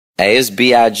Hey, it's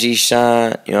B.I.G.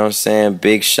 Shine, you know what I'm saying?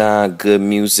 Big Shine, good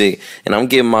music. And I'm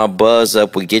getting my buzz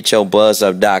up with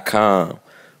GetYourBuzzUp.com,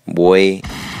 boy.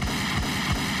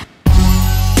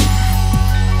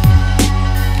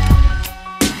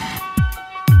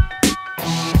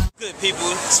 Good people,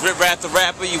 it's Rath the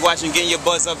Rapper. You watching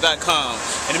GetYourBuzzUp.com.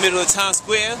 In the middle of Times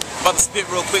Square, about to spit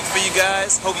real quick for you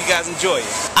guys. Hope you guys enjoy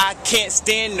it. I can't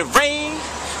stand the rain,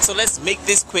 so let's make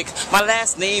this quick. My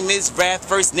last name is Rath,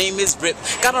 first name is Rip.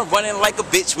 Got her running like a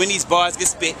bitch when these bars get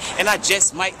spit. And I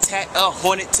just might tack a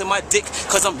hornet to my dick,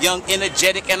 cause I'm young,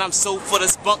 energetic, and I'm so full of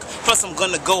spunk. Plus I'm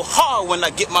gonna go hard when I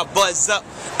get my buzz up.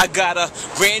 I got a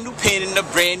brand new pen and a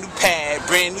brand new pad,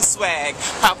 brand new swag.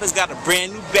 Papa's got a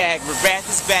brand new bag, but Rath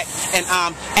is back, and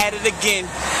I'm at it again.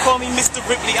 Call me Mr.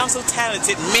 Ripley, I'm so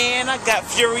talented. Man, I got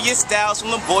furious styles from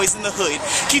them boys in the hood.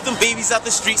 Keep them babies out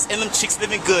the streets and them chicks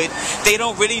living good. They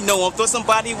don't really know them, thought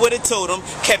somebody would've told them.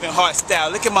 Kevin Hart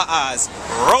style, look at my eyes,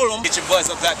 roll them.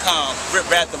 GetYourBuzzUp.com,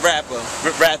 Rath the Rapper,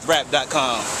 Rath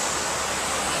Rap.com.